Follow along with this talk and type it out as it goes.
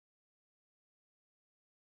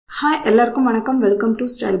Hi, எல்லாருக்கும் வணக்கம். Welcome to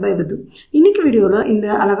style by விது. இன்னைக்கு வீடியோல இந்த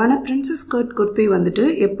அழகான பிரின்சஸ் ஸ்கர்ட் குர்த்தி வந்துட்டு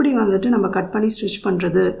எப்படி வந்துட்டு நம்ம கட் பண்ணி ஸ்டிச்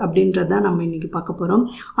பண்றது அப்படின்றத நம்ம இன்னைக்கு பார்க்க போறோம்.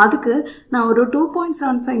 அதுக்கு நான் ஒரு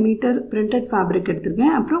 2.75 மீட்டர் பிரிண்டட் ஃபேப்ரிக்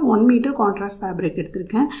எடுத்திருக்கேன். அப்புறம் 1 மீட்டர் கான்ட்ராஸ்ட் ஃபேப்ரிக்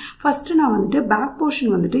எடுத்திருக்கேன். ஃபர்ஸ்ட் நான் வந்துட்டு பேக்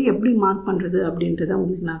போர்ஷன் வந்துட்டு எப்படி மார்க் பண்றது அப்படின்றத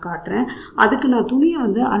உங்களுக்கு நான் காட்டுறேன். அதுக்கு நான் துணியை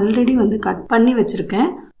வந்து ஆல்ரெடி வந்து கட் பண்ணி வச்சிருக்கேன்.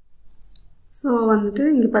 ஸோ வந்துட்டு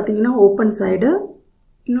இங்க பாத்தீங்கன்னா ஓப்பன் சைடு,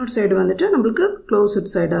 இன்னொரு சைடு வந்துட்டு நம்மளுக்கு க்ளோஸ்ட்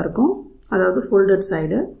சைடாக இருக்கும், அதாவது ஃபோல்டட்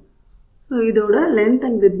சைடு. ஸோ இதோட லென்த்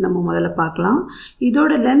அண்ட் வித் நம்ம முதல்ல பார்க்கலாம்.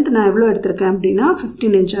 இதோட லென்த் நான் எவ்வளோ எடுத்திருக்கேன் அப்படின்னா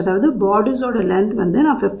 15 இன்ச், அதாவது பாடிஸோட லென்த் வந்து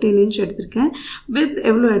நான் 15 இன்ச் எடுத்திருக்கேன். வித்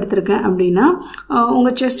எவ்வளோ எடுத்திருக்கேன் அப்படின்னா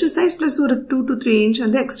உங்கள் செஸ்ட் சைஸ் ப்ளஸ் ஒரு 2 to 3 இன்ச்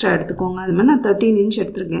வந்து எக்ஸ்ட்ரா எடுத்துக்கோங்க. அது மாதிரி நான் 13 இன்ச்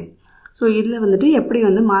எடுத்திருக்கேன். ஸோ இதில் வந்துட்டு எப்படி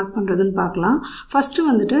வந்து மார்க் பண்ணுறதுன்னு பார்க்கலாம். ஃபஸ்ட்டு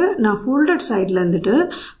வந்துட்டு நான் ஃபோல்டட் சைடில் வந்துட்டு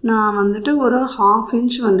நான் வந்துட்டு ஒரு 1/2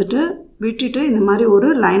 இன்ச் வந்துட்டு விட்டுட்டு இந்த மாதிரி ஒரு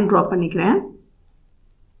லைன் ட்ரா பண்ணிக்கிறேன்.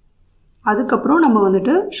 அதுக்கப்புறம் நம்ம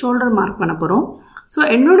வந்துட்டு ஷோல்டர் மார்க் பண்ண போகிறோம். ஸோ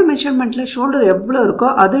என்னோட மெஷர்மெண்ட்டில் ஷோல்டர் எவ்வளோ இருக்கோ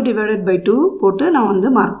அது டிவைடட் பை 2 போட்டு நான்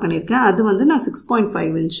வந்து மார்க் பண்ணியிருக்கேன். அது வந்து நான்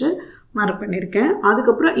 6.5 இன்ச்சு மார்க் பண்ணியிருக்கேன்.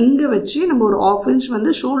 அதுக்கப்புறம் இங்கே வச்சு நம்ம ஒரு 1/2 இன்ச்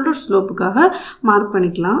வந்து ஷோல்டர் ஸ்லோப்புக்காக மார்க்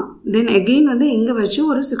பண்ணிக்கலாம். தென் எகெயின் வந்து இங்கே வச்சு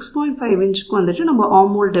ஒரு 6.5 இன்ச்சுக்கு வந்துட்டு நம்ம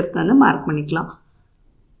ஆர்மோல் டெப்த் வந்து மார்க் பண்ணிக்கலாம்.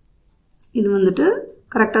 இது வந்துட்டு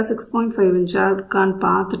கரெக்டாக 6.5 இன்ச்சா இருக்கான்னு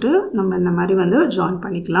பார்த்துட்டு நம்ம இந்த மாதிரி வந்து ஜாயின்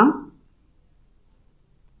பண்ணிக்கலாம்.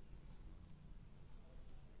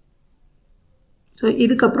 ஸோ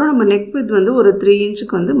இதுக்கப்புறம் நம்ம நெக் வித் வந்து ஒரு 3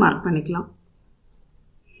 இன்ச்சுக்கு வந்து மார்க் பண்ணிக்கலாம்.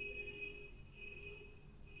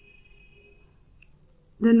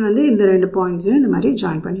 தென் வந்து இந்த 2 பாயிண்ட்ஸையும் இந்த மாதிரி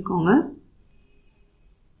ஜாயின் பண்ணிக்கோங்க.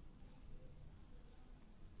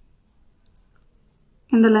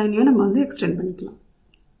 இந்த லைனையும் நம்ம வந்து எக்ஸ்டெண்ட் பண்ணிக்கலாம்.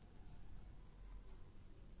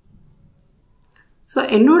 ஸோ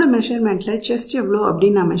என்னோட மெஷர்மெண்ட்டில் செஸ்ட் எவ்வளோ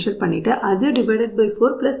அப்படின்னு நான் மெஷர் பண்ணிவிட்டு அது divided by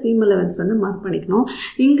 4 plus seam allowance வந்து மார்க் பண்ணிக்கணும்.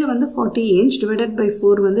 இங்கே வந்து 40 இன்ச் டிவைடட் பை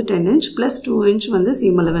 4 வந்து 10 இன்ச் ப்ளஸ் 2 இன்ச் வந்து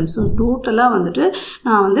சீம் அலவன்ஸ். ஸோ டோட்டலாக வந்துட்டு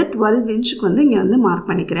நான் வந்து 12 இன்ச்சுக்கு வந்து இங்கே வந்து மார்க்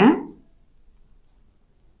பண்ணிக்கிறேன்.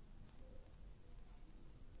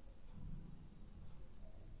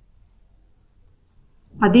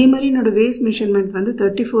 அதே மாதிரி என்னோட வேஸ்ட் மெஷர்மெண்ட் வந்து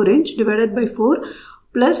 34 inch divided by 4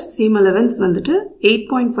 plus seam allowance வந்துட்டு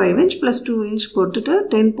 8.5 இன்ச் ப்ளஸ் 2 இன்ச் போட்டுட்டு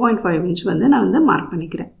 10.5 இன்ச் வந்து நான் வந்து மார்க்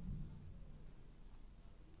பண்ணிக்கிறேன்.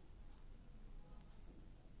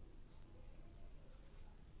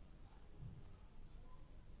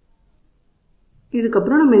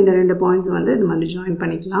 இதுக்கப்புறம் நம்ம இந்த 2 பாயிண்ட்ஸ் வந்து இது மாதிரி ஜாயின்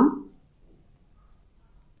பண்ணிக்கலாம்.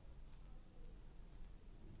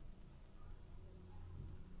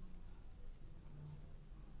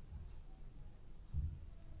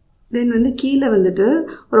 தென் வந்து கீழே வந்துட்டு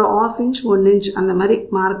ஒரு 1/2 இன்ச் 1 இன்ச் அந்த மாதிரி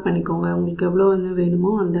மார்க் பண்ணிக்கோங்க. உங்களுக்கு எவ்வளோ வந்து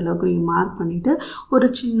வேணுமோ அந்த அளவுக்கு நீங்கள் மார்க் பண்ணிவிட்டு ஒரு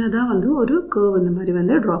சின்னதாக வந்து ஒரு கர்வ் இந்த மாதிரி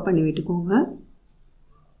வந்து ட்ரா பண்ணி விட்டுக்கோங்க.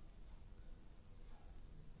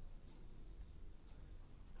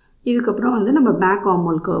 இதுக்கப்புறம் வந்து நம்ம பேக்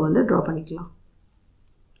ஆர்மோல் கர்வ் வந்து ட்ரா பண்ணிக்கலாம்.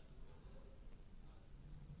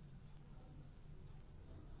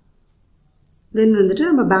 தென் வந்துட்டு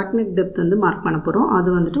நம்ம பேக் நெக் டெப்த் வந்து மார்க் பண்ண போகிறோம். அது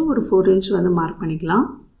வந்துட்டு ஒரு 4 இன்ச் வந்து மார்க் பண்ணிக்கலாம்.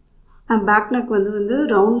 பேக் நெக் வந்து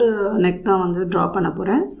ரவுண்டு நெக் தான் வந்து ட்ரா பண்ண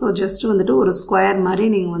போகிறேன். ஸோ ஜஸ்ட் வந்துட்டு ஒரு ஸ்கொயர் மாதிரி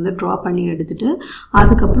நீங்கள் வந்து ட்ரா பண்ணி எடுத்துகிட்டு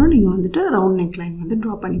அதுக்கப்புறம் நீங்கள் வந்துட்டு ரவுண்ட் நெக் லைன் வந்து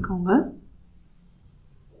ட்ரா பண்ணிக்கோங்க.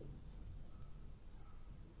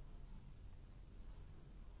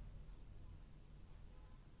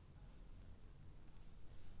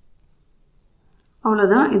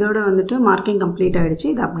 அவ்வளோதான், இதோட வந்துட்டு மார்க்கிங் கம்ப்ளீட் ஆகிடுச்சு.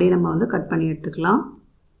 இதை அப்படியே நம்ம வந்து கட் பண்ணி எடுத்துக்கலாம்.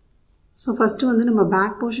 ஸோ ஃபஸ்ட்டு வந்து நம்ம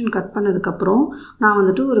பேக் போர்ஷன் கட் பண்ணதுக்கப்புறம் நான்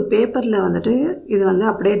வந்துட்டு ஒரு பேப்பரில் வந்துட்டு இதை வந்து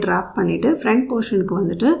அப்படியே ட்ராப் பண்ணிவிட்டு ஃப்ரண்ட் போர்ஷனுக்கு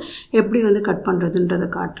வந்துட்டு எப்படி வந்து கட் பண்ணுறதுன்றதை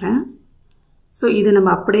காட்டுறேன். ஸோ இதை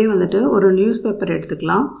நம்ம அப்படியே வந்துட்டு ஒரு நியூஸ் பேப்பர்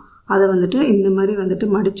எடுத்துக்கலாம். அதை வந்துட்டு இந்த மாதிரி வந்துட்டு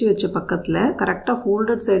மடித்து வச்ச பக்கத்தில் கரெக்டாக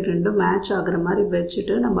ஃபோல்டட் சைடு ரெண்டும் மேட்ச் ஆகிற மாதிரி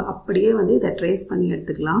வச்சுட்டு நம்ம அப்படியே வந்து இதை ட்ரேஸ் பண்ணி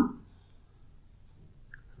எடுத்துக்கலாம்.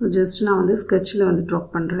 ஸோ ஜஸ்ட் நான் வந்து ஸ்கெட்சில் வந்து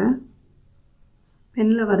ட்ராப் பண்ணுறேன்.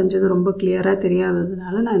 பெனில் வரைஞ்சது ரொம்ப கிளியராக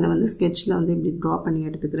தெரியாததுனால நான் இதை வந்து ஸ்கெட்சில் வந்து இப்படி ட்ரா பண்ணி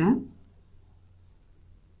எடுத்துக்கிறேன்.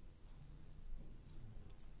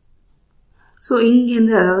 ஸோ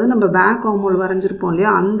இங்கேருந்து அதாவது நம்ம பேக் ஆர்மோல் வரைஞ்சிருப்போம்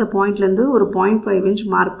இல்லையா, அந்த பாயிண்ட்லேருந்து ஒரு 0.5 இன்ச்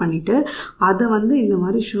மார்க் பண்ணிவிட்டு அதை வந்து இந்த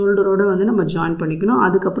மாதிரி ஷோல்டரோடு வந்து நம்ம ஜாயின் பண்ணிக்கணும்.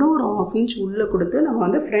 அதுக்கப்புறம் ஒரு 1/2 இன்ச் உள்ளே கொடுத்து நம்ம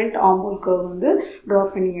வந்து ஃப்ரண்ட் ஆர்மோல் கர்வ் வந்து ட்ரா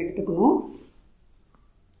பண்ணி எடுத்துக்கணும்.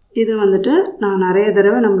 இது வந்துட்டு நான் நிறைய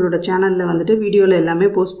தடவை நம்மளோட சேனலில் வந்துட்டு வீடியோவில் எல்லாமே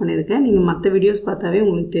போஸ்ட் பண்ணியிருக்கேன். நீங்கள் மற்ற வீடியோஸ் பார்த்தாவே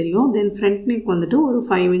உங்களுக்கு தெரியும். தென் ஃப்ரண்ட் நெக் வந்துட்டு ஒரு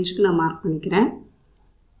 5 இன்ச்சுக்கு நான் மார்க் பண்ணிக்கிறேன்.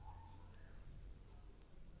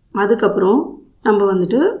 அதுக்கப்புறம் நம்ம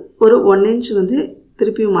வந்துட்டு ஒரு 1 இன்ச் வந்து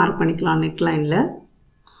திருப்பியும் மார்க் பண்ணிக்கலாம் நெக் லைனில்.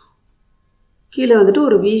 கீழே வந்துட்டு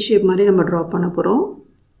ஒரு வி ஷேப் மாதிரி நம்ம ட்ரா பண்ண போகிறோம்.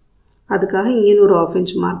 அதுக்காக இங்கேருந்து ஒரு 1/2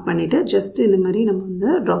 inch மார்க் பண்ணிவிட்டு ஜஸ்ட் இந்த மாதிரி நம்ம வந்து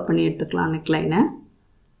ட்ரா பண்ணி எடுத்துக்கலாம் நெக்லைனை.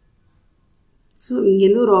 ஸோ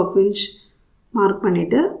இங்கேருந்து ஒரு 1/2 inch மார்க்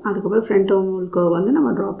பண்ணிவிட்டு அதுக்கப்புறம் ஃப்ரண்ட் ஆர்ம் கர்வ் வந்து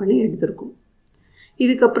நம்ம ட்ரா பண்ணி எடுத்துருக்கோம்.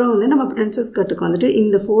 இதுக்கப்புறம் வந்து நம்ம பிரின்சஸ் கட்டுக்கு வந்துட்டு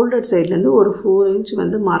இந்த ஃபோல்டட் சைட்லேருந்து ஒரு 4 inch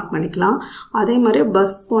வந்து மார்க் பண்ணிக்கலாம். அதே மாதிரி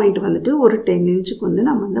பஸ்ட் பாயிண்ட் வந்துட்டு ஒரு 10 inchக்கு வந்து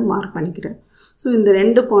நம்ம வந்து மார்க் பண்ணிக்கிறேன். ஸோ இந்த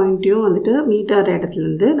 2 பாயிண்ட்டையும் வந்துட்டு மீட் ஆகிற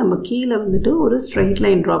இடத்துலேருந்து நம்ம கீழே வந்துட்டு ஒரு ஸ்ட்ரைட்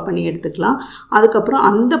லைன் ட்ரா பண்ணி எடுத்துக்கலாம். அதுக்கப்புறம்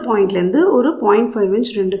அந்த பாயிண்ட்லேருந்து ஒரு 0.5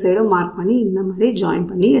 inch 2 சைடும் மார்க் பண்ணி இந்த மாதிரி ஜாயின்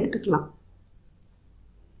பண்ணி எடுத்துக்கலாம்.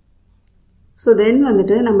 ஸோ தென்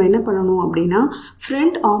வந்துட்டு நம்ம என்ன பண்ணணும் அப்படின்னா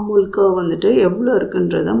ஃப்ரண்ட் ஆர்ம் கர்வ் வந்துட்டு எவ்வளோ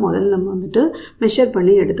இருக்குன்றதை முதல்ல நம்ம வந்துட்டு மெஷர்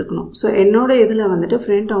பண்ணி எடுத்துக்கணும். ஸோ என்னோட இதில் வந்துட்டு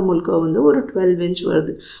ஃப்ரண்ட் ஆர்ம் கர்வ் வந்து ஒரு 12 inch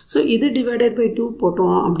வருது. ஸோ இது டிவைடட் பை 2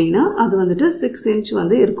 போட்டோம் அப்படின்னா அது வந்துட்டு 6 inch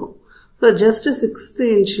வந்து இருக்கும். ஸோ ஜஸ்ட் 6th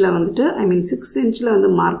inchல வந்துட்டு 6 inchல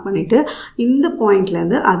வந்து மார்க் பண்ணிவிட்டு இந்த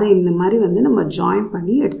பாயிண்ட்லேருந்து அதை இந்த மாதிரி வந்து நம்ம ஜாயின்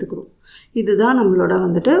பண்ணி எடுத்துக்கிறோம். இதுதான் நம்மளோட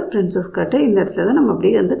வந்துட்டு பிரின்சஸ் கட்டு. இந்த இடத்துல தான் நம்ம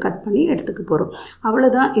அப்படியே வந்து கட் பண்ணி எடுத்துக்க போகிறோம்.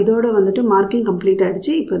 அவ்வளோதான், இதோட வந்துட்டு மார்க்கிங் கம்ப்ளீட்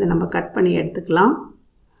ஆகிடுச்சு. இப்போ இதை நம்ம கட் பண்ணி எடுத்துக்கலாம்.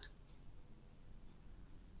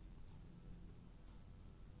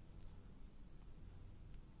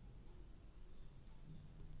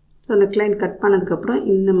 ஸோ நெக்லைன் கட் பண்ணதுக்கப்புறம்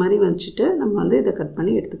இந்த மாதிரி வச்சுட்டு நம்ம வந்து இதை கட்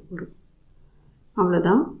பண்ணி எடுத்துக்க போகிறோம்.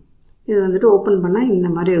 அவ்வளோதான், இது வந்துட்டு ஓப்பன் பண்ணால் இந்த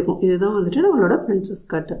மாதிரி இருக்கும். இதுதான் வந்துட்டு நம்மளோட பிரின்சஸ்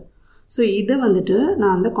கட்டு. ஸோ இதை வந்துட்டு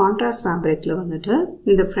நான் அந்த கான்ட்ராஸ்ட் ஃபேப்ரிக்கில் வந்துட்டு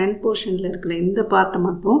இந்த ஃப்ரண்ட் போர்ஷனில் இருக்கிற இந்த பார்ட்டை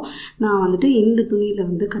மட்டும் நான் வந்துட்டு இந்த துணியில்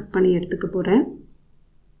வந்து கட் பண்ணி எடுத்துக்க போகிறேன்.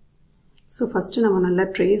 ஸோ ஃபஸ்ட்டு நம்ம நல்லா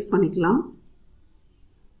ட்ரேஸ் பண்ணிக்கலாம்.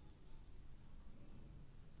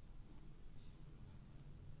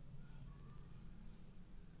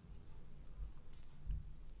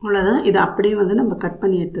 அவ்வளோதான், இதை அப்படியே வந்து நம்ம கட்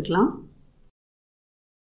பண்ணி எடுத்துக்கலாம்.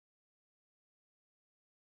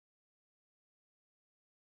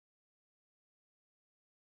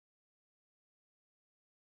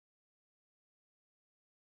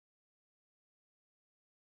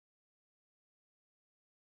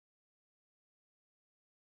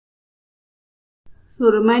 ஸோ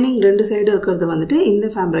ரிமைனிங் 2 சைடு இருக்கிறது வந்துட்டு இந்த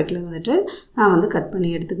ஃபேப்ரிக்கில் வந்துட்டு நான் வந்து கட் பண்ணி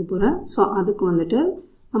எடுத்துக்க போகிறேன். ஸோ அதுக்கு வந்துட்டு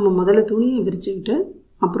நம்ம முதல்ல துணியை விரிச்சுக்கிட்டு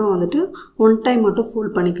அப்புறம் வந்துட்டு 1 டைம் மட்டும்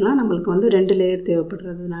ஃபோல்ட் பண்ணிக்கலாம். நம்மளுக்கு வந்து 2 லேயர்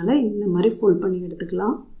தேவைப்படுறதுனால இந்த மாதிரி ஃபோல்ட் பண்ணி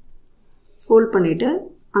எடுத்துக்கலாம். ஃபோல்ட் பண்ணிவிட்டு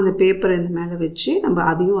அந்த பேப்பரை இந்த மேலே வச்சு நம்ம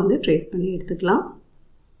அதையும் வந்து ட்ரேஸ் பண்ணி எடுத்துக்கலாம்.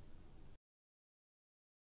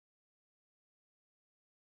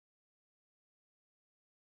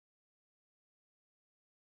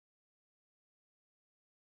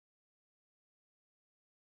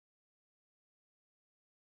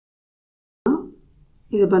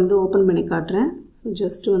 இதை வந்து ஓப்பன் பண்ணி காட்டுறேன். ஸோ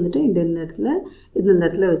ஜஸ்ட்டு வந்துட்டு இந்த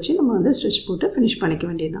இடத்துல வச்சு நம்ம வந்து ஸ்டிச் போட்டு ஃபினிஷ் பண்ணிக்க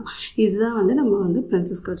வேண்டியது தான். இதுதான் வந்து நம்ம வந்து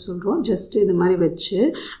பிரின்சஸ் கட் சொல்கிறோம். ஜஸ்ட்டு இது மாதிரி வச்சு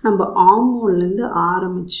நம்ம ஆர்மோல்லேருந்து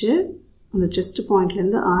ஆரம்பித்து அந்த செஸ்ட்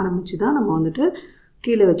பாயிண்ட்லேருந்து ஆரம்பித்து தான் நம்ம வந்துட்டு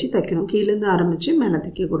கீழே வச்சு தைக்கணும். கீழேருந்து ஆரம்பித்து மேலே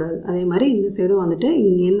தைக்கக்கூடாது. அதே மாதிரி இந்த சைடும் வந்துட்டு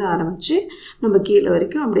இங்கேருந்து ஆரம்பித்து நம்ம கீழே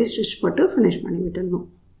வரைக்கும் அப்படியே ஸ்டிச் போட்டு ஃபினிஷ் பண்ணி விட்டுடணும்.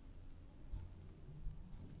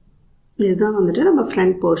 இதுதான் வந்துட்டு நம்ம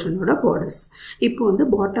ஃப்ரண்ட் போர்ஷனோட பார்டர்ஸ். இப்போ வந்து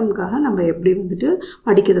பாட்டம்காக நம்ம எப்படி வந்துட்டு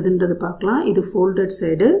மடிக்கிறதுன்றது பார்க்கலாம். இது ஃபோல்டட்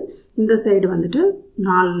சைடு, இந்த சைடு வந்துட்டு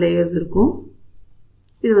 4 லேயர்ஸ் இருக்கும்.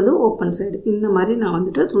 இது வந்து ஓப்பன் சைடு. இந்த மாதிரி நான்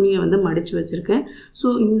வந்துட்டு துணியை வந்து மடித்து வச்சுருக்கேன். ஸோ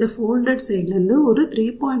இந்த ஃபோல்டட் சைட்லேருந்து ஒரு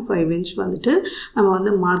 3.5 inch வந்துட்டு நம்ம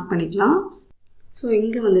வந்து மார்க் பண்ணிக்கலாம். ஸோ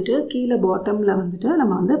இங்கே வந்துட்டு கீழே பாட்டமில் வந்துட்டு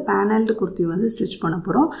நம்ம வந்து பேனல்டு குர்த்தி வந்து ஸ்டிச் பண்ண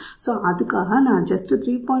போகிறோம். ஸோ அதுக்காக நான் ஜஸ்ட்டு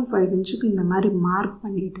 3.5 inchக்கு இந்த மாதிரி மார்க்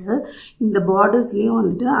பண்ணிவிட்டு இந்த பார்டர்ஸ்லேயும்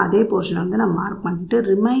வந்துட்டு அதே போர்ஷனை வந்து நான் மார்க் பண்ணிவிட்டு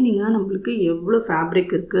ரிமைனிங்காக நம்மளுக்கு எவ்வளோ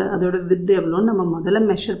ஃபேப்ரிக் இருக்குது அதோட வித் எவ்வளோன்னு நம்ம முதல்ல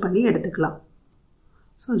மெஷர் பண்ணி எடுத்துக்கலாம்.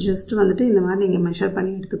 ஸோ ஜஸ்ட் வந்துட்டு இந்த மாதிரி நீங்கள் மெஷர்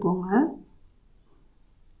பண்ணி எடுத்துக்கோங்க.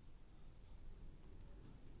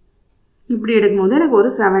 இப்படி எடுக்கும்போது எனக்கு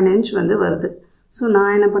ஒரு 7 inch வந்து வருது. ஸோ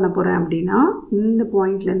நான் என்ன பண்ண போகிறேன் அப்படின்னா இந்த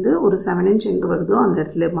பாயிண்ட்லேருந்து ஒரு 7 inch எங்கே வருதோ அந்த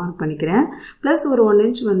இடத்துல மார்க் பண்ணிக்கிறேன். ப்ளஸ் ஒரு 1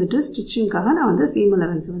 inch வந்துட்டு ஸ்டிச்சிங்காக நான் வந்து சீம்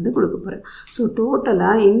அலவன்ஸ் வந்து கொடுக்க போகிறேன். ஸோ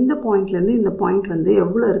டோட்டலாக இந்த பாயிண்ட்லேருந்து இந்த பாயிண்ட் வந்து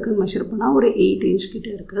எவ்வளோ இருக்குதுன்னு மெஷர் பண்ணால் ஒரு 8 inch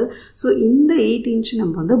கிட்டே இருக்குது. ஸோ இந்த 8 inch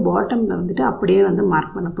நம்ம வந்து பாட்டமில் வந்துட்டு அப்படியே வந்து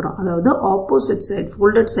மார்க் பண்ண போகிறோம். அதாவது ஆப்போசிட் சைடு,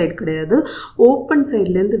 ஃபோல்டட் சைடு கிடையாது, ஓப்பன்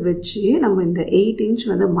சைட்லேருந்து வச்சு நம்ம இந்த 8 inch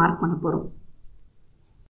வந்து மார்க் பண்ண போகிறோம்.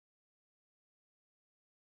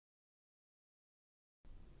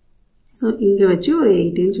 ஸோ இங்கே வச்சு ஒரு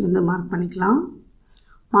 8 inch வந்து மார்க் பண்ணிக்கலாம்.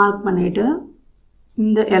 மார்க் பண்ணிவிட்டு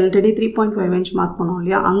இந்த ஆல்ரெடி 3.5 inch மார்க் பண்ணோம்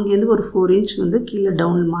இல்லையா, அங்கேருந்து ஒரு 4 inch வந்து கீழே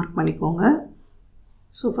டவுன் மார்க் பண்ணிக்கோங்க.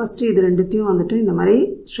 ஸோ ஃபஸ்ட்டு இது ரெண்டுத்தையும் வந்துட்டு இந்த மாதிரி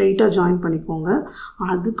ஸ்ட்ரைட்டாக ஜாயின் பண்ணிக்கோங்க.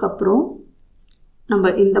 அதுக்கப்புறம்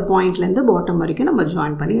நம்ம இந்த பாயிண்ட்லேருந்து பாட்டம் வரைக்கும் நம்ம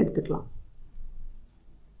ஜாயின் பண்ணி எடுத்துக்கலாம்.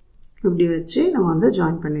 இப்படி வச்சு நம்ம வந்து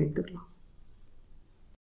ஜாயின் பண்ணி எடுத்துக்கலாம்.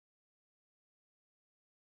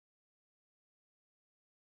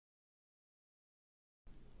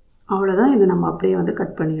 அவ்வளோதான். இதை நம்ம அப்படியே வந்து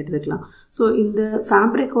கட் பண்ணி எடுத்துக்கலாம். ஸோ இந்த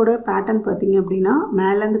ஃபேப்ரிக்கோட பேட்டர்ன் பார்த்திங்க அப்படின்னா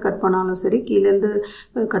மேலேருந்து கட் பண்ணாலும் சரி கீழேருந்து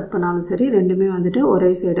கட் பண்ணாலும் சரி ரெண்டுமே வந்துட்டு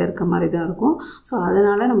ஒரே சைடாக இருக்க மாதிரி தான் இருக்கும். ஸோ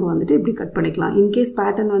அதனால் நம்ம வந்துட்டு இப்படி கட் பண்ணிக்கலாம். இன்கேஸ்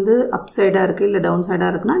பேட்டர்ன் வந்து அப் சைடாக இருக்குது இல்லை டவுன்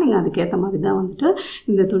சைடாக இருக்குன்னா நீங்கள் அதுக்கேற்ற மாதிரி தான் வந்துட்டு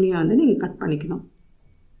இந்த துணியை வந்து நீங்கள் கட் பண்ணிக்கணும்.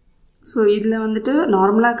 ஸோ இதில் வந்துட்டு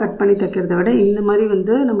நார்மலாக கட் பண்ணி தைக்கிறத விட இந்த மாதிரி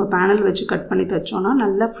வந்து நம்ம பேனல் வச்சு கட் பண்ணி தைச்சோன்னா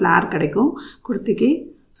நல்ல ஃப்ளேர் கிடைக்கும் குர்த்திக்கு.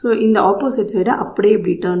 ஸோ இந்த ஆப்போசிட் சைடை அப்படியே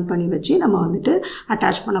இப்படி டர்ன் பண்ணி வச்சு நம்ம வந்துட்டு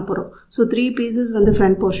அட்டாச் பண்ண போகிறோம். ஸோ 3 பீசஸ் வந்து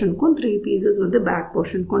ஃப்ரண்ட் போர்ஷனுக்கும் 3 பீசஸ் வந்து பேக்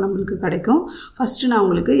போர்ஷனுக்கும் நம்மளுக்கு கிடைக்கும். ஃபஸ்ட்டு நான்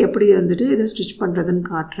உங்களுக்கு எப்படி வந்துட்டு இதை ஸ்டிச் பண்ணுறதுன்னு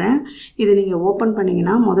காட்டுறேன். இதை நீங்கள் ஓப்பன்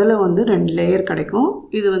பண்ணிங்கன்னா முதல்ல வந்து 2 லேயர் கிடைக்கும்.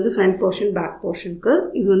 இது வந்து ஃப்ரண்ட் போர்ஷன் பேக் போர்ஷனுக்கு,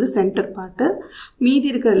 இது வந்து சென்டர் பார்ட்டு. மீதி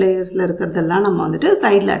இருக்கிற லேயர்ஸில் இருக்கிறதெல்லாம் நம்ம வந்துட்டு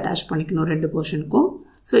சைடில் அட்டாச் பண்ணிக்கணும் 2 போர்ஷனுக்கும்.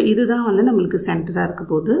 ஸோ இதுதான் வந்து நம்மளுக்கு சென்டராக இருக்க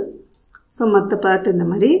போகுது. ஸோ மற்ற பார்ட் இந்த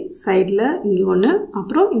மாதிரி சைடில் இங்கே ஒன்று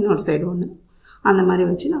அப்புறம் இன்னொரு சைடு ஒன்று அந்த மாதிரி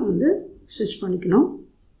வச்சு நம்ம வந்து ஸ்டிச் பண்ணிக்கணும்.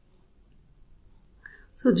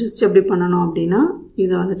 ஸோ ஜஸ்ட் எப்படி பண்ணணும் அப்படின்னா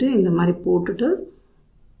இதை வந்துட்டு இந்த மாதிரி போட்டுட்டு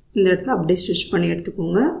இந்த இடத்துல அப்படியே ஸ்டிச் பண்ணி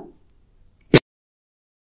எடுத்துக்கோங்க.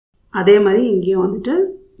 அதே மாதிரி இங்கேயும் வந்துட்டு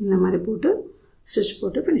இந்த மாதிரி போட்டு ஸ்டிச்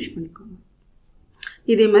போட்டு ஃபினிஷ் பண்ணிக்கோங்க.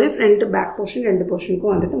 இதே மாதிரி ஃப்ரண்ட் பேக் போர்ஷன் 2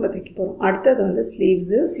 போர்ஷனுக்கும் வந்துட்டு நம்ம தைக்க போகிறோம். அடுத்தது வந்து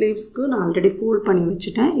ஸ்லீவ்ஸ்க்கு நான் ஆல்ரெடி ஃபோல்ட் பண்ணி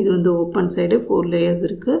வச்சுட்டேன். இது வந்து ஓப்பன் சைடு 4 லேயர்ஸ்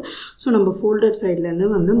இருக்குது. ஸோ நம்ம ஃபோல்டட் சைட்லேருந்து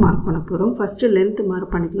வந்து மார்க் பண்ண போகிறோம். ஃபஸ்ட்டு லென்த்து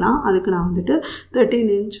மார்க் பண்ணிக்கலாம். அதுக்கு நான் வந்துட்டு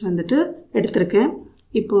 13 இன்ச் வந்துட்டு எடுத்திருக்கேன்.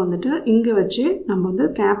 இப்போ வந்துட்டு இங்கே வச்சு நம்ம வந்து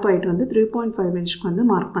கேப் ஹைட் வந்து 3.5 இன்ச்சுக்கு வந்து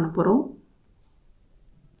மார்க் பண்ண போகிறோம்.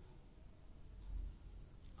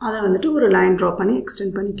 அதை வந்துட்டு ஒரு லைன் ட்ரா பண்ணி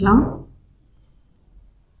எக்ஸ்டெண்ட் பண்ணிக்கலாம்.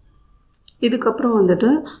 இதுக்கப்புறம் வந்துட்டு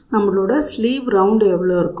நம்மளோட ஸ்லீவ் ரவுண்டு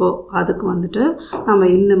எவ்வளோ இருக்கோ அதுக்கு வந்துட்டு நம்ம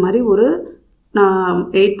இந்த மாதிரி ஒரு நான்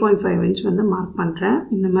 8.5 இன்ச் வந்து மார்க் பண்ணுறேன்.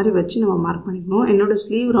 இந்த மாதிரி வச்சு நம்ம மார்க் பண்ணிக்கணும். என்னோடய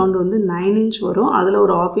ஸ்லீவ் ரவுண்டு வந்து 9 இன்ச் வரும். அதில்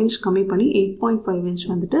ஒரு 1/2 இன்ச் கம்மி பண்ணி 8.5 இன்ச்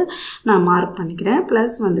வந்துட்டு நான் மார்க் பண்ணிக்கிறேன்.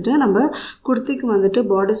 ப்ளஸ் வந்துட்டு நம்ம குர்த்திக்கு வந்துட்டு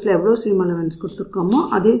பார்டர்ஸில் எவ்வளோ சீம் அலவன்ஸ் கொடுத்துருக்கோமோ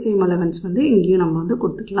அதே சீம் அலவன்ஸ் வந்து இங்கேயும் நம்ம வந்து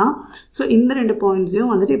கொடுத்துக்கலாம். ஸோ இந்த 2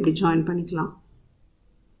 பாயிண்ட்ஸையும் வந்துட்டு இப்படி ஜாயின் பண்ணிக்கலாம்.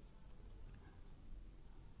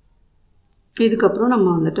 இதுக்கப்புறம் நம்ம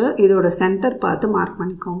வந்துட்டு இதோட சென்டர் பார்த்து மார்க்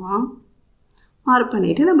பண்ணிக்கோங்க. மார்க்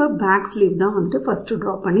பண்ணிவிட்டு நம்ம பேக் ஸ்லீவ் தான் வந்துட்டு ஃபஸ்ட்டு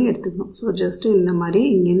ட்ரா பண்ணி எடுத்துக்கணும். ஸோ ஜஸ்ட்டு இந்த மாதிரி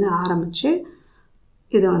இங்கேருந்து ஆரம்பித்து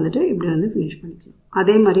இதை வந்துட்டு இப்படி வந்து ஃபினிஷ் பண்ணிக்கலாம்.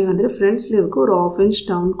 அதே மாதிரி வந்துட்டு ஃப்ரண்ட் ஸ்லீவுக்கு ஒரு 1/2 இன்ச்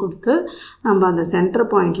டவுன் கொடுத்து நம்ம அந்த சென்டர்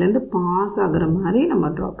பாயிண்ட்லேருந்து பாஸ் ஆகிற மாதிரி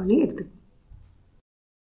நம்ம ட்ரா பண்ணி எடுத்துக்கணும்.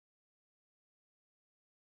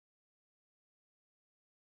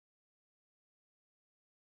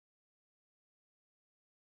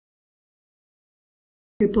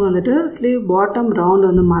 இப்போ வந்துட்டு ஸ்லீவ் பாட்டம் ரவுண்ட்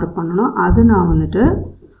வந்து மார்க் பண்ணணும். அது நான் வந்துட்டு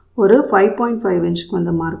ஒரு 5.5 இன்ச்சுக்கு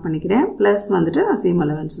வந்து மார்க் பண்ணிக்கிறேன். ப்ளஸ் வந்துட்டு நான் சீம்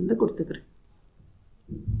அலவன்ஸ் வந்து கொடுத்துக்கிறேன்.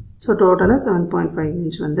 ஸோ டோட்டலாக 7.5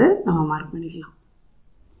 இன்ச் வந்து நம்ம மார்க் பண்ணிக்கலாம்.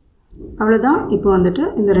 அவ்வளோதான். இப்போ வந்துட்டு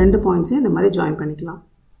இந்த 2 பாயிண்ட்ஸையும் இந்த மாதிரி ஜாயின் பண்ணிக்கலாம்.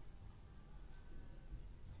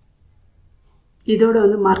 இதோட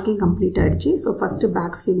வந்து மார்க்கிங் கம்ப்ளீட் ஆகிடுச்சு. ஸோ ஃபஸ்ட்டு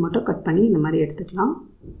பேக் ஸ்லீவ் மட்டும் கட் பண்ணி இந்த மாதிரி எடுத்துக்கலாம்.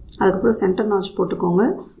 அதுக்கப்புறம் சென்டர் நாச் போட்டுக்கோங்க.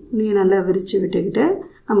 துணியை நல்லா விரித்து விட்டுக்கிட்டு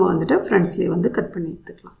நம்ம வந்துட்டு ஃப்ரண்ட் ஸ்லீவ் வந்து கட் பண்ணி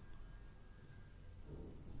எடுத்துக்கலாம்.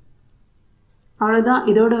 அவ்வளோதான்.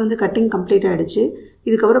 இதோட வந்து கட்டிங் கம்ப்ளீட் ஆகிடுச்சு.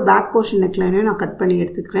 இதுக்கப்புறம் பேக் போர்ஷன் நெக்லைனையும் நான் கட் பண்ணி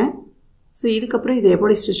எடுத்துக்கிறேன். ஸோ இதுக்கப்புறம் இதை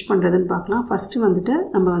எப்படி ஸ்டிச் பண்ணுறதுன்னு பார்க்கலாம். ஃபஸ்ட்டு வந்துட்டு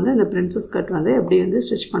நம்ம வந்து இந்த பிரின்சஸ் கட் வந்து எப்படி வந்து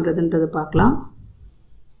ஸ்டிச் பண்ணுறதுன்றது பார்க்கலாம்.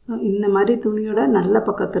 ஸோ இந்த மாதிரி துணியோட நல்ல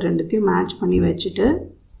பக்கத்து ரெண்டுத்தையும் மேட்ச் பண்ணி வச்சுட்டு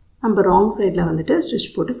நம்ம ராங் சைடில் வந்துட்டு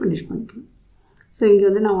ஸ்டிச் போட்டு ஃபினிஷ் பண்ணிக்கணும். ஸோ இங்கே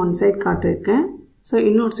வந்து நான் 1 சைட் காட்டியிருக்கேன். ஸோ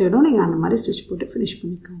இன்னொரு சைடும் நீங்கள் அந்த மாதிரி ஸ்டிச் போட்டு ஃபினிஷ்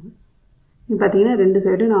பண்ணிக்கோங்க. இப்போ பார்த்தீங்கன்னா 2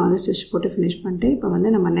 சைடும் நான் வந்து ஸ்டிச் போட்டு ஃபினிஷ் பண்ணிட்டு இப்போ வந்து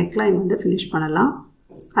நம்ம நெக்லைன் வந்து ஃபினிஷ் பண்ணலாம்.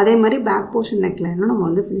 அதே மாதிரி பேக் போர்ஷன் நெக்லைனும் நம்ம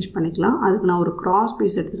வந்து ஃபினிஷ் பண்ணிக்கலாம். அதுக்கு நான் ஒரு கிராஸ்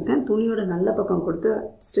பீஸ் எடுத்துருக்கேன். துணியோட நல்ல பக்கம் கொடுத்து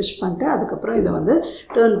ஸ்டிச் பண்ணிட்டு அதுக்கப்புறம் இதை வந்து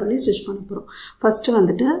டர்ன் பண்ணி ஸ்டிச் பண்ண போகிறோம். ஃபஸ்ட்டு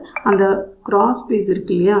வந்துட்டு அந்த கிராஸ் பீஸ்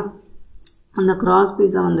இருக்கு இல்லையா, அந்த கிராஸ்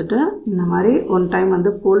பீஸை வந்துட்டு இந்த மாதிரி 1 டைம்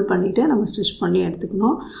வந்து ஃபோல்ட் பண்ணிவிட்டு நம்ம ஸ்டிச் பண்ணி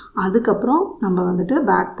எடுத்துக்கணும். அதுக்கப்புறம் நம்ம வந்துட்டு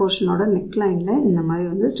பேக் போர்ஷனோட நெக்லைனில் இந்த மாதிரி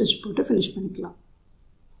வந்து ஸ்டிச் போட்டு ஃபினிஷ் பண்ணிக்கலாம்.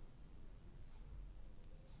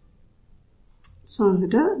 ஸோ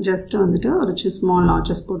வந்துட்டு ஜஸ்ட்டு வந்துட்டு ஒரு ஸ்மால்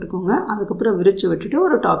நாச்சஸ் போட்டுக்கோங்க. அதுக்கப்புறம் விரித்து விட்டுட்டு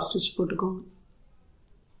ஒரு டாப் ஸ்டிச் போட்டுக்கோங்க.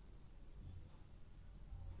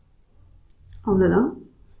 அவ்வளோதான்.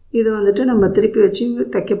 இது வந்துட்டு நம்ம திருப்பி வச்சு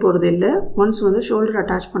தைக்க போகிறது இல்லை. ஒன்ஸ் வந்து ஷோல்டர்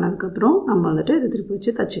அட்டாச் பண்ணதுக்கப்புறம் நம்ம வந்துட்டு இதை திருப்பி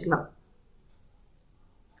வச்சு தைச்சிக்கலாம்.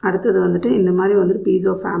 அடுத்தது வந்துட்டு இந்த மாதிரி வந்துட்டு பீஸ்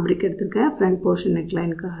ஆஃப் ஃபேப்ரிக் எடுத்திருக்கேன் ஃப்ரண்ட் போர்ஷன்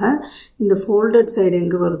நெக்லைனுக்காக. இந்த ஃபோல்டட் சைடு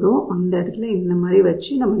எங்கே வருதோ அந்த இடத்துல இந்த மாதிரி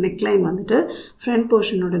வச்சு நம்ம நெக்லைன் வந்துட்டு ஃப்ரண்ட்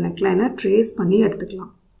போர்ஷனோட நெக்லைனை ட்ரேஸ் பண்ணி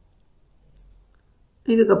எடுத்துக்கலாம்.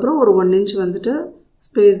 இதுக்கப்புறம் ஒரு 1 இன்ச் வந்துட்டு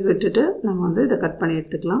ஸ்பேஸ் விட்டுட்டு நம்ம வந்து இதை கட் பண்ணி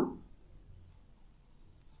எடுத்துக்கலாம்.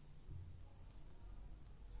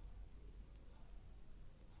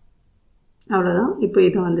 அவ்வளோதான். இப்போ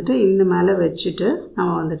இதை வந்துட்டு இந்த மேலே வச்சுட்டு நம்ம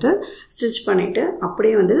வந்துட்டு ஸ்டிச் பண்ணிவிட்டு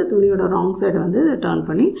அப்படியே வந்துட்டு துணியோட ராங் சைடு வந்து டர்ன்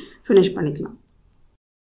பண்ணி ஃபினிஷ் பண்ணிக்கலாம்.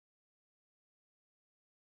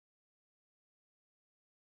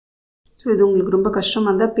 ஸோ இது உங்களுக்கு ரொம்ப கஷ்டமாக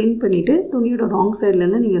இருந்தால் பின் பண்ணிவிட்டு துணியோட ராங்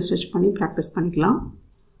சைட்லேருந்து நீங்கள் ஸ்டிச் பண்ணி ப்ராக்டிஸ் பண்ணிக்கலாம்.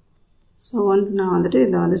 ஸோ ஒன்ஸ் நான் வந்துட்டு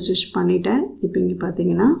இதில் வந்து ஸ்டிச் பண்ணிட்டேன். இப்போ இங்கே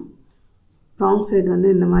பார்த்தீங்கன்னா ராங் சைடு வந்து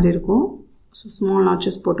இந்த மாதிரி இருக்கும். ஸோ ஸ்மால்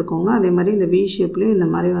நாச்சஸ் போட்டுக்கோங்க. அதே மாதிரி இந்த வி ஷேப்லேயும் இந்த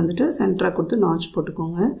மாதிரி வந்துட்டு சென்டராக கொடுத்து நாச்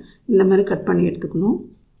போட்டுக்கோங்க. இந்த மாதிரி கட் பண்ணி எடுத்துக்கணும்.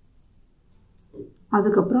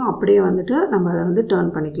 அதுக்கப்புறம் அப்படியே வந்துட்டு நம்ம அதை வந்து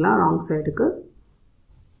டர்ன் பண்ணிக்கலாம் ராங் சைடுக்கு.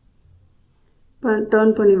 இப்போ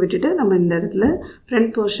டர்ன் பண்ணி விட்டுட்டு நம்ம இந்த இடத்துல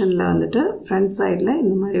ஃப்ரண்ட் போர்ஷனில் வந்துட்டு ஃப்ரண்ட் சைடில்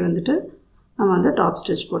இந்த மாதிரி வந்துட்டு நம்ம வந்து டாப்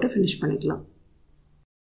ஸ்டிச் போட்டு ஃபினிஷ் பண்ணிக்கலாம்.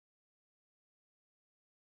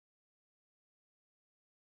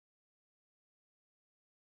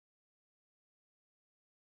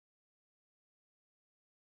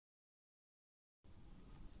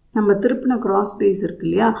 நம்ம திருப்பின கிராஸ் பீஸ் இருக்கு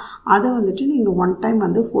இல்லையா, அதை வந்துட்டு நீங்கள் ஒன் டைம்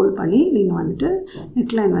வந்து ஃபோல்ட் பண்ணி நீங்கள் வந்துட்டு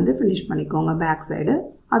நெக்லைன் வந்து ஃபினிஷ் பண்ணிக்கோங்க பேக் சைடு.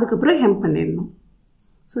 அதுக்கப்புறம் ஹெம் பண்ணிடணும்.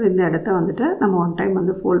 ஸோ இந்த இடத்த வந்துட்டு நம்ம ஒன் டைம்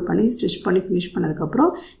வந்து ஃபோல்ட் பண்ணி ஸ்டிச் பண்ணி ஃபினிஷ்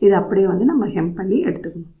பண்ணதுக்கப்புறம் இதை அப்படியே வந்து நம்ம ஹெம் பண்ணி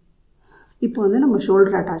எடுத்துக்கணும். இப்போ வந்து நம்ம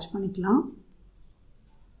ஷோல்டர் அட்டாச் பண்ணிக்கலாம்.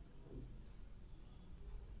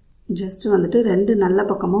 ஜஸ்ட்டு வந்துட்டு ரெண்டு நல்ல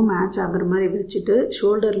பக்கமும் மேட்ச் ஆகிற மாதிரி வச்சுட்டு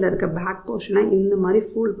ஷோல்டரில் இருக்க பேக் போர்ஷனை இந்த மாதிரி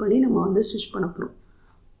ஃபோல்ட் பண்ணி நம்ம வந்து ஸ்டிச் பண்ண போகிறோம்.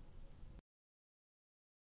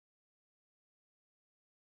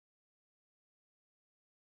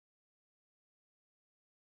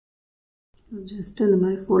 ஜஸ்ட் இந்த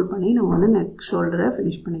மாதிரி ஃபோல்ட் பண்ணி நம்ம வந்து நெக் ஷோல்டரை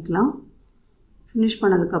ஃபினிஷ் பண்ணிக்கலாம். ஃபினிஷ்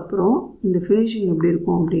பண்ணதுக்கப்புறம் இந்த ஃபினிஷிங் எப்படி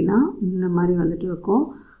இருக்கும் அப்படின்னா இந்த மாதிரி வந்துட்டு இருக்கும்.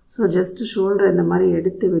 ஸோ ஜஸ்ட்டு ஷோல்டரை இந்த மாதிரி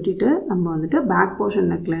எடுத்து விட்டுட்டு நம்ம வந்துட்டு பேக்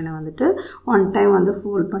போர்ஷன் நெக்லைனை வந்துட்டு ஒன் டைம் வந்து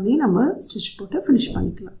ஃபோல்ட் பண்ணி நம்ம ஸ்டிச் போட்டு ஃபினிஷ்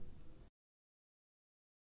பண்ணிக்கலாம்.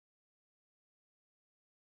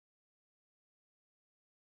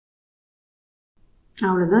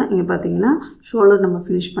 அவ்வளோதான். இங்கே பார்த்தீங்கன்னா ஷோல்டர் நம்ம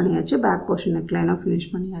ஃபினிஷ் பண்ணியாச்சு, பேக் போர்ஷன் நெக்லைனாக ஃபினிஷ்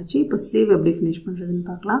பண்ணியாச்சு. இப்போ ஸ்லீவ் எப்படி ஃபினிஷ் பண்ணுறதுன்னு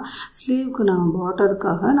பார்க்கலாம். ஸ்லீவுக்கு நான்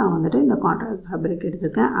பார்டருக்காக நான் வந்துட்டு இந்த கான்ட்ராஸ்ட் ஃபேப்ரிக்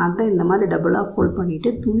எடுத்துக்கேன். அதை இந்த மாதிரி டபுளாக ஃபோல்ட்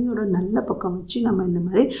பண்ணிவிட்டு துணியோட நல்ல பக்கம் வச்சு நம்ம இந்த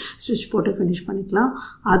மாதிரி ஸ்டிச் போட்டு ஃபினிஷ் பண்ணிக்கலாம்.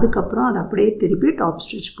 அதுக்கப்புறம் அதை அப்படியே திருப்பி டாப்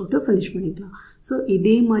ஸ்டிச் போட்டு ஃபினிஷ் பண்ணிக்கலாம். ஸோ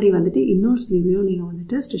இதே மாதிரி வந்துட்டு இன்னொரு ஸ்லீவையும் நீங்கள்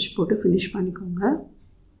வந்துட்டு ஸ்டிச் போட்டு ஃபினிஷ் பண்ணிக்கோங்க.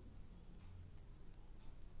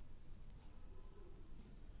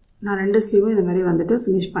 நான் ரெண்டு ஸ்லீவும் இந்த மாதிரி வந்துட்டு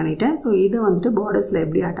ஃபினிஷ் பண்ணிட்டேன். ஸோ இதை வந்துட்டு பார்டர்ஸில்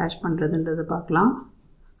எப்படி அட்டாச் பண்ணுறதுன்றது பார்க்கலாம்.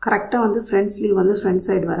 கரெக்டாக வந்து ஃப்ரண்ட் ஸ்லீவ் வந்து ஃப்ரண்ட்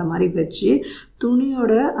சைடு வர மாதிரி வச்சு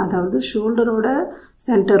துணியோட அதாவது ஷோல்டரோட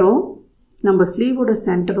சென்டரும் நம்ம ஸ்லீவோட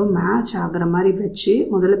சென்டரும் மேட்ச் ஆகிற மாதிரி வச்சு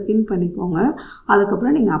முதல்ல பின் பண்ணிக்கோங்க.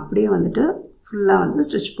 அதுக்கப்புறம் நீங்கள் அப்படியே வந்துட்டு ஃபுல்லாக வந்து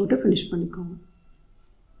ஸ்டிச் போட்டு ஃபினிஷ் பண்ணிக்கோங்க.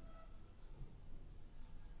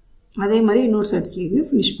 அதே மாதிரி இன்னொரு சைட் ஸ்லீவையும்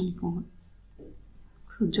ஃபினிஷ் பண்ணிக்கோங்க.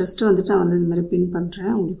 ஸோ ஜஸ்ட்டு வந்துட்டு நான் வந்து இந்த மாதிரி பின் பண்ணுறேன்,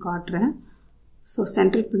 உங்களுக்கு காட்டுறேன். ஸோ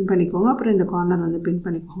சென்டருக்கு பின் பண்ணிக்கோங்க. அப்புறம் இந்த கார்னர் வந்து பின்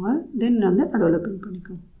பண்ணிக்கோங்க. தென் வந்து நடுவில் பின்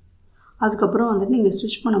பண்ணிக்கோங்க. அதுக்கப்புறம் வந்துட்டு நீங்கள்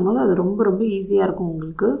ஸ்டிச் பண்ணும்போது அது ரொம்ப ரொம்ப ஈஸியாக இருக்கும்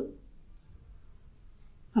உங்களுக்கு.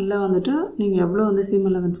 நல்லா வந்துட்டு நீங்கள் எவ்வளோ வந்து சீம்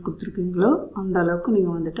அலவன்ஸ் கொடுத்துருக்கீங்களோ அந்த அளவுக்கு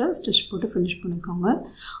நீங்கள் வந்துட்டு ஸ்டிச் போட்டு ஃபினிஷ் பண்ணிக்கோங்க.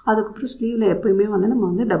 அதுக்கப்புறம் ஸ்லீவில் எப்போயுமே வந்து நம்ம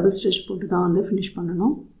வந்து டபுள் ஸ்டிச் போட்டு தான் வந்து ஃபினிஷ்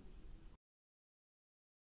பண்ணணும்.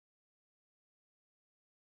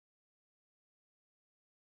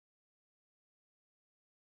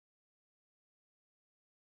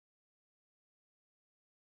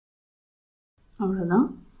 அவ்வளோதான்.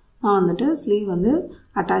 நான் வந்துட்டு ஸ்லீவ் வந்து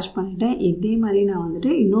அட்டாச் பண்ணிட்டேன். இதே மாதிரி நான்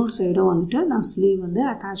வந்துட்டு இன்னொரு சைடும் வந்துட்டு நான் ஸ்லீவ் வந்து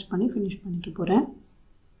அட்டாச் பண்ணி ஃபினிஷ் பண்ணிக்க போகிறேன்.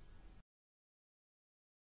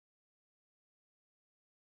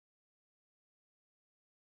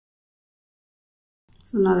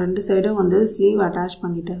 ஸோ நான் ரெண்டு சைடும் வந்து ஸ்லீவ் அட்டாச்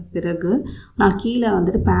பண்ணிட்ட பிறகு நான் கீழே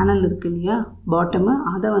வந்துட்டு பேனல் இருக்குது இல்லையா பாட்டமு,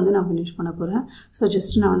 அதை வந்து நான் ஃபினிஷ் பண்ண போகிறேன். ஸோ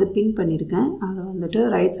ஜஸ்ட் நான் வந்து பின் பண்ணியிருக்கேன். அதை வந்துட்டு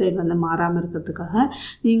ரைட் சைடு வந்து மாறாமல் இருக்கிறதுக்காக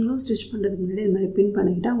நீங்களும் ஸ்டிச் பண்ணுறதுக்கு முன்னாடி இந்த மாதிரி பின்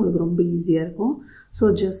பண்ணிக்கிட்டால் உங்களுக்கு ரொம்ப ஈஸியாக இருக்கும். ஸோ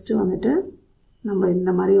ஜஸ்ட்டு வந்துட்டு நம்ம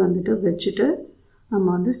இந்த மாதிரி வந்துட்டு வச்சுட்டு நம்ம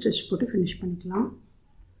வந்து ஸ்டிச் போட்டு ஃபினிஷ் பண்ணிக்கலாம்.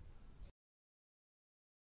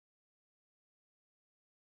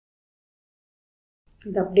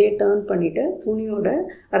 இதை அப்படியே டர்ன் பண்ணிவிட்டு துணியோட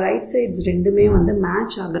ரைட் சைட்ஸ் ரெண்டுமே வந்து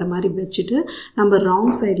மேட்ச் ஆகிற மாதிரி வச்சுட்டு நம்ம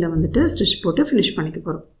ராங் சைடில் வந்துட்டு ஸ்டிச் போட்டு ஃபினிஷ் பண்ணிக்க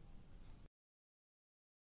போகிறோம்.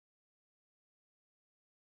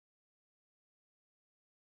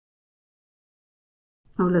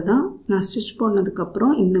 அவ்வளோதான். நான் ஸ்டிச்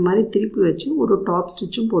பண்ணதுக்கப்புறம் இந்த மாதிரி திருப்பி வச்சு ஒரு டாப்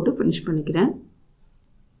ஸ்டிச்சும் போட்டு ஃபினிஷ் பண்ணிக்கிறேன்.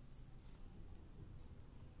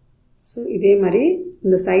 ஸோ இதே மாதிரி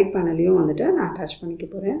இந்த சைட் பேனலையும் வந்துட்டு நான் அட்டாச் பண்ணிக்க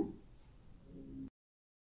போகிறேன்.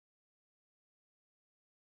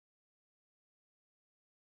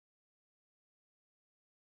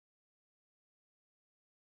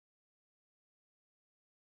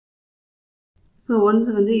 ஸோ ஒன்ஸ்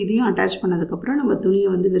வந்து இதையும் அட்டாச் பண்ணதுக்கப்புறம் நம்ம துணியை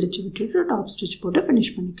வந்து விரித்து விட்டுட்டு டாப் ஸ்டிச் போட்டு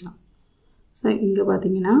ஃபினிஷ் பண்ணிக்கலாம். ஸோ இங்கே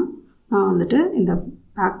பார்த்தீங்கன்னா நான் வந்துட்டு இந்த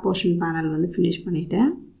பேக் போர்ஷன் பேனல் வந்து ஃபினிஷ் பண்ணிட்டேன்.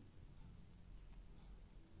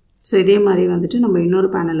 ஸோ இதே மாதிரி வந்துட்டு நம்ம இன்னொரு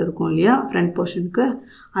பேனல் இருக்கும் இல்லையா ஃப்ரண்ட் போர்ஷனுக்கு,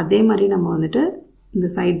 அதே மாதிரி நம்ம வந்துட்டு இந்த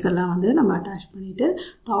சைட்ஸ் எல்லாம் வந்து நம்ம அட்டாச் பண்ணிவிட்டு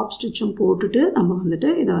டாப் ஸ்டிச்சும் போட்டுட்டு நம்ம வந்துட்டு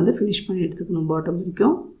இதை வந்து ஃபினிஷ் பண்ணி எடுத்துக்கணும் பாட்டம்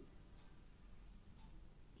வரைக்கும்.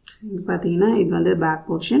 இங்கே பார்த்தீங்கன்னா இது வந்து பேக்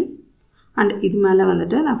போர்ஷன் அண்ட் இது மேலே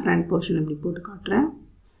வந்துட்டு நான் ஃப்ரண்ட் போர்ஷன் இப்படி போட்டு காட்டுறேன்.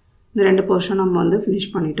 இந்த 2 போர்ஷன் நம்ம வந்து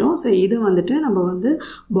ஃபினிஷ் பண்ணிட்டோம். ஸோ இது வந்துட்டு நம்ம வந்து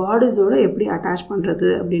பார்டர்ஸோடு எப்படி அட்டாச் பண்ணுறது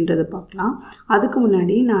அப்படின்றத பார்க்கலாம். அதுக்கு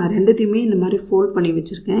முன்னாடி நான் 2த்தையுமே இந்த மாதிரி ஃபோல்ட் பண்ணி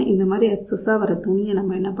வச்சுருக்கேன். இந்த மாதிரி எக்ஸஸாக வர துணியை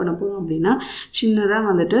நம்ம என்ன பண்ண போகிறோம் அப்படின்னா சின்னதாக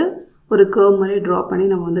வந்துட்டு ஒரு கர்வ் மாதிரி ட்ரா பண்ணி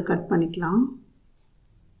நம்ம வந்து கட் பண்ணிக்கலாம்.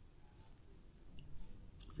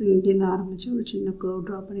 ஸோ இங்கேருந்து ஆரம்பித்து ஒரு சின்ன கர்வ்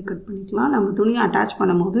ட்ரா பண்ணி கட் பண்ணிக்கலாம். நம்ம துணியை அட்டாச்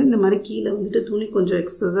பண்ணும் போது இந்த மாதிரி கீழே வந்துட்டு துணி கொஞ்சம்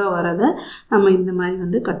எக்ஸஸாக வரதை நம்ம இந்த மாதிரி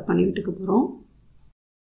வந்து கட் பண்ணி விட்டுக்க போகிறோம்.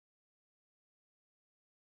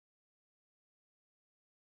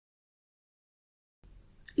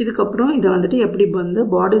 இதுக்கப்புறம் இதை வந்துட்டு எப்படி வந்து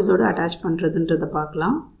பார்டர்ஸோடு அட்டாச் பண்ணுறதுன்றதை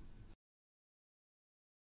பார்க்கலாம்.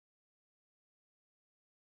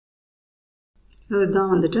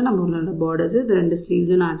 இதுதான் வந்துட்டு நம்மளோட பார்டர்ஸு. இது 2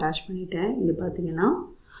 ஸ்லீவ்ஸும் நான் அட்டாச் பண்ணிட்டேன் இங்கே பார்த்தீங்கன்னா.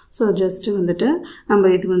 ஸோ ஜஸ்ட்டு வந்துட்டு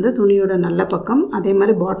நம்ம இது வந்து துணியோட நல்ல பக்கம், அதே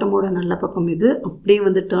மாதிரி பாட்டமோட நல்ல பக்கம் இது அப்படியே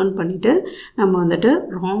வந்து டர்ன் பண்ணிவிட்டு நம்ம வந்துட்டு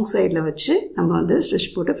ராங் சைடில் வச்சு நம்ம வந்து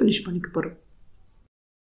ஸ்டிச் போட்டு ஃபினிஷ் பண்ணிக்க போகிறோம்.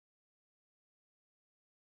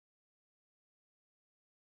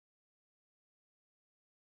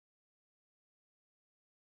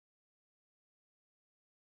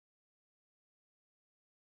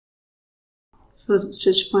 ஸோ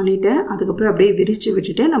ஸ்டிச் பண்ணிவிட்டு அதுக்கப்புறம் அப்படியே விரித்து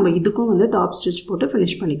விட்டுட்டு நம்ம இதுக்கும் வந்து டாப் ஸ்டிச் போட்டு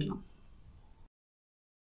ஃபினிஷ் பண்ணிக்கலாம்.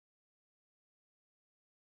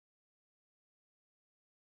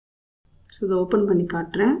 ஸோ இதை ஓப்பன் பண்ணி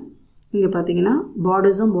காட்டுறேன். இங்கே பார்த்தீங்கன்னா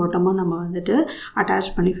பார்டர்ஸும் பாட்டமாக நம்ம வந்துட்டு அட்டாச்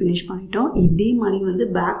பண்ணி ஃபினிஷ் பண்ணிட்டோம். இதே மாதிரி வந்து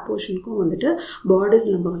பேக் போர்ஷனுக்கும் வந்துட்டு பார்டர்ஸ்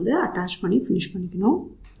நம்ம வந்து அட்டாச் பண்ணி ஃபினிஷ் பண்ணிக்கணும்.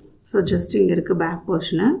 ஸோ ஜஸ்ட் இங்கே இருக்குது பேக்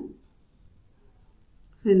போர்ஷனு.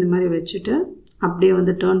 ஸோ இந்த மாதிரி வச்சுட்டு அப்படியே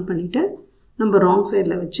வந்து டர்ன் பண்ணிவிட்டு நம்ம ராங்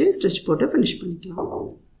சைடில் வச்சு ஸ்டிச் போட்டு ஃபினிஷ் பண்ணிக்கலாம்.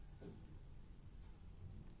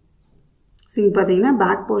 ஸோ இங்கே பார்த்தீங்கன்னா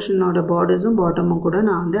பேக் போர்ஷனோட பார்டர்ஸும் பாட்டமும் கூட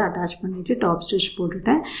நான் வந்து அட்டாச் பண்ணிவிட்டு டாப் ஸ்டிச்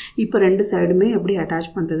போட்டுட்டேன். இப்போ 2 சைடுமே எப்படி அட்டாச்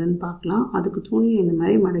பண்ணுறதுன்னு பார்க்கலாம். அதுக்கு துணியை இந்த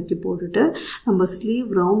மாதிரி மடக்கி போட்டுட்டு நம்ம ஸ்லீவ்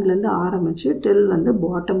ரவுண்ட்லேருந்து ஆரம்பித்து டில் வந்து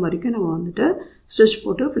பாட்டம் வரைக்கும் நம்ம வந்துட்டு ஸ்டிச்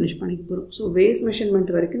போட்டு ஃபினிஷ் பண்ணிக்க போகிறோம். ஸோ வேஸ்ட்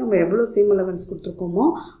மெஷர்மெண்ட் வரைக்கும் நம்ம எவ்வளோ சீம் அலவன்ஸ் கொடுத்துருக்கோமோ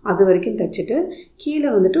அது வரைக்கும் தைச்சிட்டு கீழே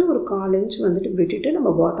வந்துட்டு ஒரு 1/4 இன்ச் வந்துட்டு விட்டுட்டு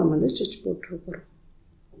நம்ம பாட்டம் வந்து ஸ்டிச் போட்டுற போகிறோம்.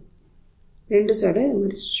 2 சைடும் இது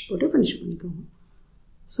மாதிரி ஸ்டிச் போட்டு ஃபினிஷ் பண்ணிக்கோங்க.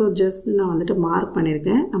 ஸோ ஜஸ்ட் நான் வந்துட்டு மார்க்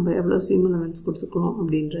பண்ணியிருக்கேன் நம்ம எவ்வளோ சீம் அலவன்ஸ் கொடுத்துருக்கோம்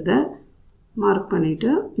அப்படின்றத மார்க்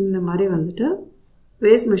பண்ணிவிட்டு இந்த மாதிரி வந்துட்டு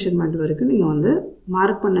வேஸ்ட் மெஷர்மெண்ட் வரைக்கும் நீங்கள் வந்து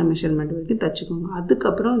மார்க் பண்ண மெஷர்மெண்ட் வரைக்கும் தைச்சிக்கோங்க.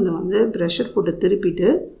 அதுக்கப்புறம் இந்த வந்து ப்ரெஷர் போட்டு திருப்பிட்டு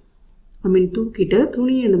தூக்கிட்டு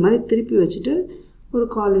துணியை இந்த மாதிரி திருப்பி வச்சுட்டு ஒரு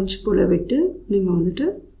 1/4 இன்ச் போல் விட்டு நீங்கள் வந்துட்டு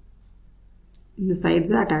இந்த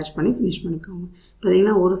சைட்ஸை அட்டாச் பண்ணி ஃபினிஷ் பண்ணிக்கோங்க.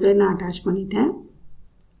 பார்த்தீங்கன்னா ஒரு சைடு நான் அட்டாச் பண்ணிட்டேன்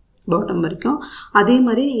பாட்டம் வரைக்கும், அதே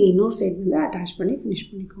மாதிரி நீங்கள் இன்னொரு சைடு வந்து அட்டாச் பண்ணி ஃபினிஷ்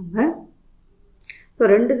பண்ணிக்கோங்க. ஸோ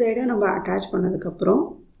 2 சைடும் நம்ம அட்டாச் பண்ணதுக்கப்புறம்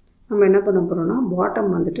நம்ம என்ன பண்ண போகிறோம்னா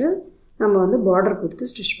பாட்டம் வந்துட்டு நம்ம வந்து பார்டர் கொடுத்து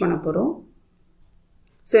ஸ்டிச் பண்ண போகிறோம்.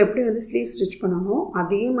 ஸோ எப்படி வந்து ஸ்லீவ் ஸ்டிச் பண்ணணும்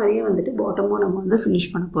அதே மாதிரியே வந்துட்டு பாட்டமும் நம்ம வந்து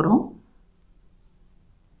ஃபினிஷ் பண்ண போகிறோம்.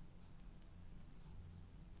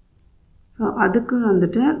 ஸோ அதுக்கு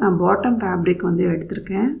வந்துட்டு நான் பாட்டம் ஃபேப்ரிக் வந்து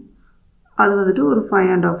எடுத்திருக்கேன். அது வந்துட்டு ஒரு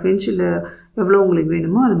 5.5 இன்ச் இல்லை எவ்வளோ உங்களுக்கு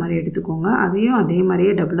வேணுமோ அது மாதிரி எடுத்துக்கோங்க. அதையும் அதே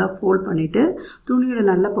மாதிரியே டபுளாக ஃபோல்ட் பண்ணிவிட்டு துணியோட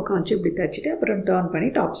நல்ல பக்கம் வச்சு இப்படி தைச்சிட்டு அப்புறம் டர்ன் பண்ணி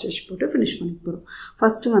டாப் ஸ்டிச் போட்டு ஃபினிஷ் பண்ணி போகிறோம்.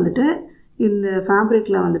 ஃபஸ்ட்டு வந்துட்டு இந்த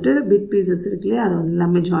ஃபேப்ரிக்கில் வந்துட்டு பிட் பீசஸ் இருக்குல்லையே அதை வந்து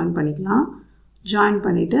எல்லாமே ஜாயின் பண்ணிக்கலாம். ஜாயின்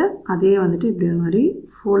பண்ணிவிட்டு அதே வந்துட்டு இப்படி மாதிரி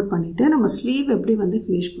ஃபோல்ட் பண்ணிவிட்டு நம்ம ஸ்லீவ் எப்படி வந்து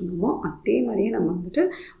ஃபினிஷ் பண்ணுவோமோ அதே மாதிரியே நம்ம வந்துட்டு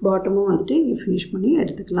பாட்டமும் வந்துட்டு இங்கே ஃபினிஷ் பண்ணி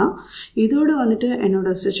எடுத்துக்கலாம். இதோடு வந்துட்டு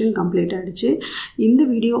என்னோடய ஸ்டிச்சிங் கம்ப்ளீட் ஆகிடுச்சு. இந்த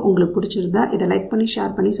வீடியோ உங்களுக்கு பிடிச்சிருந்தா இதை லைக் பண்ணி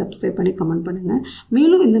ஷேர் பண்ணி சப்ஸ்கிரைப் பண்ணி கமெண்ட் பண்ணுங்கள்.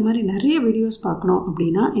 மேலும் இந்த மாதிரி நிறைய வீடியோஸ் பார்க்கணும்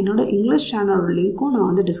அப்படின்னா என்னோடய இங்கிலீஷ் சேனலோட லிங்க்கும் நான்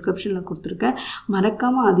வந்து டிஸ்கிரிப்ஷனில் கொடுத்துருக்கேன்.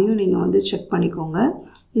 மறக்காமல் அதையும் நீங்கள் வந்து செக் பண்ணிக்கோங்க.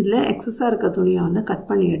 இதில் எக்ஸஸாக இருக்க துணியை வந்து கட்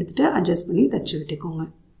பண்ணி எடுத்துகிட்டு அட்ஜஸ்ட் பண்ணி தைச்சி விட்டுக்கோங்க.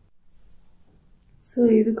 ஸோ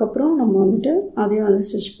இதுக்கப்புறம் நம்ம வந்துட்டு அதையும் வந்து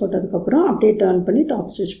ஸ்டிச் போட்டதுக்கப்புறம் அப்படியே டர்ன் பண்ணி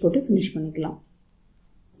டாப் ஸ்டிச் போட்டு ஃபினிஷ் பண்ணிக்கலாம்.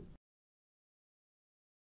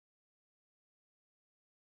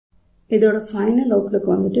 இதோட ஃபைனல்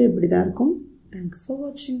அவுட்லுக் வந்துட்டு இப்படி தான் இருக்கும். தேங்க்ஸ் ஃபார்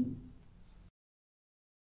வாட்சிங்.